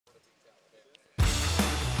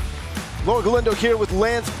Laura Galindo here with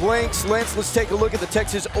Lance Blanks. Lance, let's take a look at the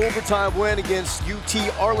Texas overtime win against UT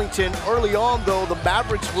Arlington. Early on, though, the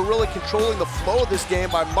Mavericks were really controlling the flow of this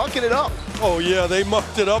game by mucking it up. Oh, yeah, they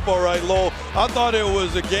mucked it up all right, Lowell. I thought it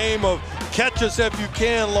was a game of catch us if you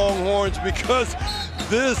can, Longhorns, because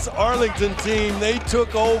this Arlington team, they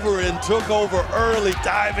took over early,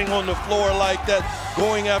 diving on the floor like that,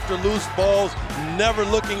 going after loose balls, never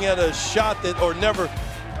looking at a shot that, or never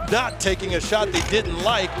not taking a shot they didn't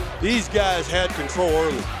like. These guys had control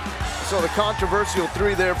early. So the controversial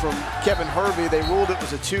three there from Kevin Hervey, they ruled it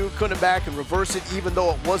was a two, couldn't back and reverse it even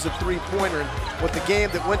though it was a three-pointer. And with the game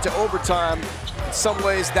that went to overtime, in some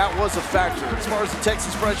ways that was a factor. As far as the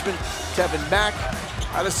Texas freshman, Kevin Mack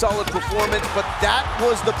had a solid performance, but that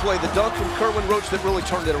was the play, the dunk from Kerwin Roach that really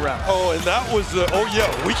turned it around. Oh, and that was the, oh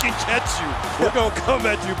yeah, we can catch you. We're gonna come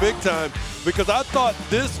at you big time. Because I thought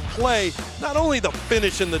this play, not only the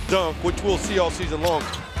finish and the dunk, which we'll see all season long,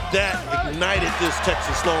 that ignited this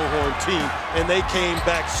Texas Longhorn team, and they came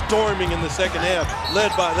back storming in the second half,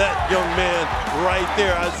 led by that young man right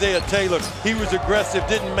there, Isaiah Taylor. He was aggressive,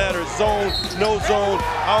 didn't matter, zone, no zone,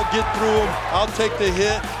 I'll get through him, I'll take the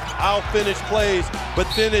hit, I'll finish plays, but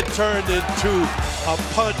then it turned into a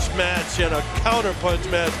punch match and a counter punch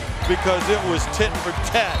match because it was tit for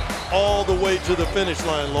tat all the way to the finish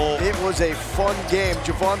line, Lowell. It was a fun game.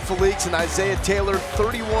 Javon Felix and Isaiah Taylor,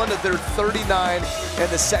 31 of their 39 in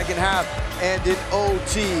the second half and in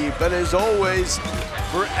OT. But as always,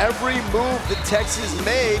 for every move that Texas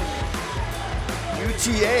made,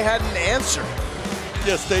 UTA had an answer.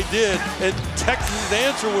 Yes, they did, and Texas'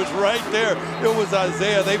 answer was right there. It was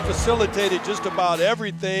Isaiah. They facilitated just about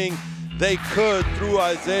everything they could through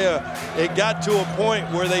Isaiah. It got to a point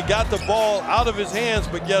where they got the ball out of his hands,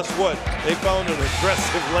 but guess what? They found an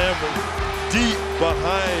aggressive Lambert deep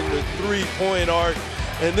behind the three-point arc,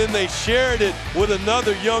 and then they shared it with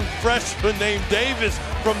another young freshman named Davis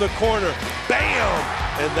from the corner.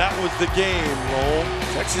 Bam! And that was the game, Lowell.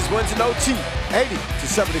 Texas wins in OT,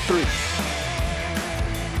 80-73.